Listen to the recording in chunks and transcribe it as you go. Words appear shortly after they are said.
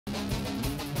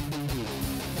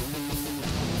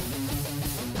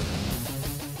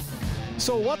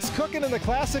So what's cooking in the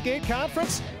Classic 8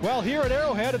 Conference? Well, here at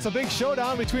Arrowhead, it's a big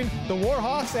showdown between the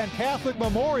Warhawks and Catholic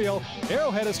Memorial.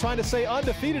 Arrowhead is trying to stay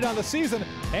undefeated on the season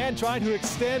and trying to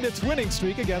extend its winning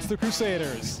streak against the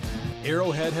Crusaders.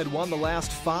 Arrowhead had won the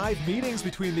last 5 meetings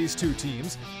between these two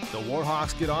teams. The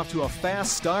Warhawks get off to a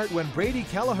fast start when Brady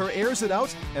Kelleher airs it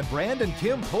out and Brandon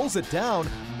Kim pulls it down.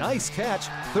 Nice catch,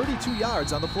 32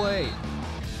 yards on the play.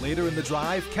 Later in the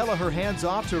drive, Kelleher hands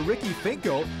off to Ricky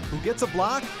Finko, who gets a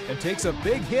block and takes a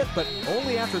big hit, but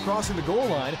only after crossing the goal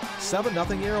line.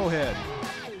 7-0 Arrowhead.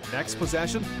 Next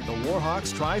possession, the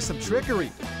Warhawks try some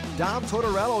trickery. Dom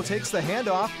Tortorello takes the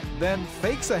handoff, then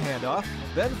fakes a handoff,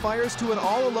 then fires to an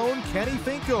all-alone Kenny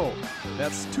Finko.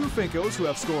 That's 2 Finkos who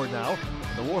have scored now.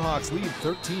 The Warhawks lead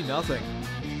 13-0.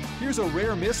 Here's a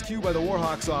rare miscue by the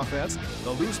Warhawks offense. The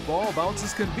loose ball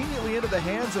bounces conveniently into the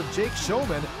hands of Jake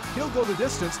Showman. He'll go the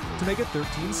distance to make it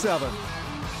 13-7.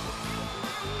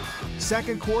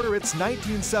 Second quarter, it's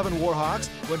 19-7 Warhawks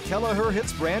when Kelleher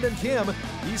hits Brandon Kim.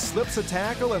 He slips a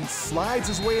tackle and slides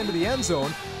his way into the end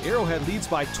zone. Arrowhead leads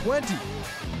by 20.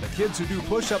 The kids who do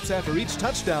push-ups after each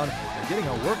touchdown are getting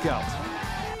a workout.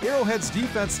 Arrowhead's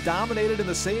defense dominated in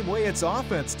the same way its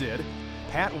offense did.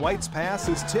 Pat White's pass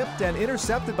is tipped and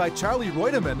intercepted by Charlie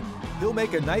Reutemann. He'll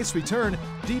make a nice return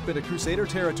deep into Crusader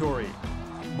territory.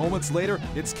 Moments later,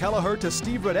 it's Kelleher to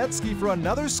Steve Radetzky for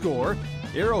another score.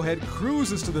 Arrowhead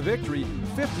cruises to the victory,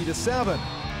 50-7.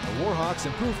 The Warhawks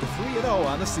improve to 3-0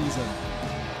 on the season.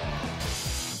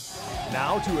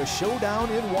 Now to a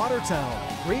showdown in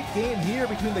Watertown. Great game here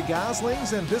between the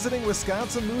Goslings and visiting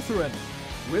Wisconsin Lutheran.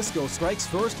 Wisco strikes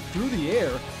first through the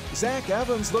air. Zach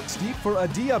Evans looks deep for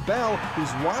Adia Bell,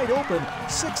 who's wide open,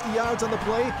 60 yards on the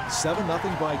play,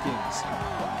 7-0 Vikings.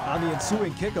 On the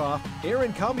ensuing kickoff,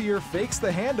 Aaron Cumbier fakes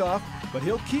the handoff, but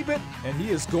he'll keep it, and he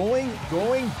is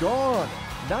gone.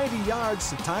 90 yards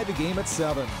to tie the game at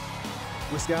 7.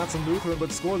 Wisconsin Lutheran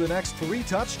would score the next 3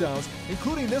 touchdowns,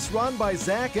 including this run by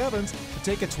Zach Evans to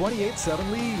take a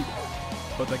 28-7 lead.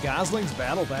 But the Goslings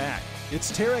battle back. It's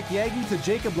Tarek Yagi to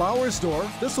Jacob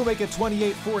Lauersdorf. This will make it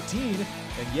 28-14,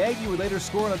 and Yagi would later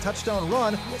score on a touchdown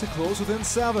run to close within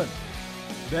 7.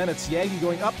 Then it's Yagi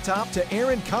going up top to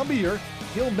Aaron Cumbier.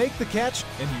 He'll make the catch,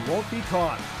 and he won't be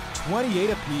caught.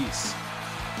 28 apiece.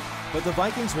 But the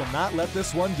Vikings will not let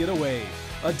this one get away.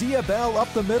 Adia Bell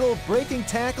up the middle, breaking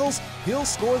tackles. He'll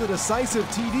score the decisive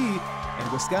TD,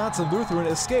 and Wisconsin Lutheran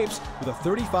escapes with a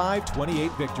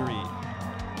 35-28 victory.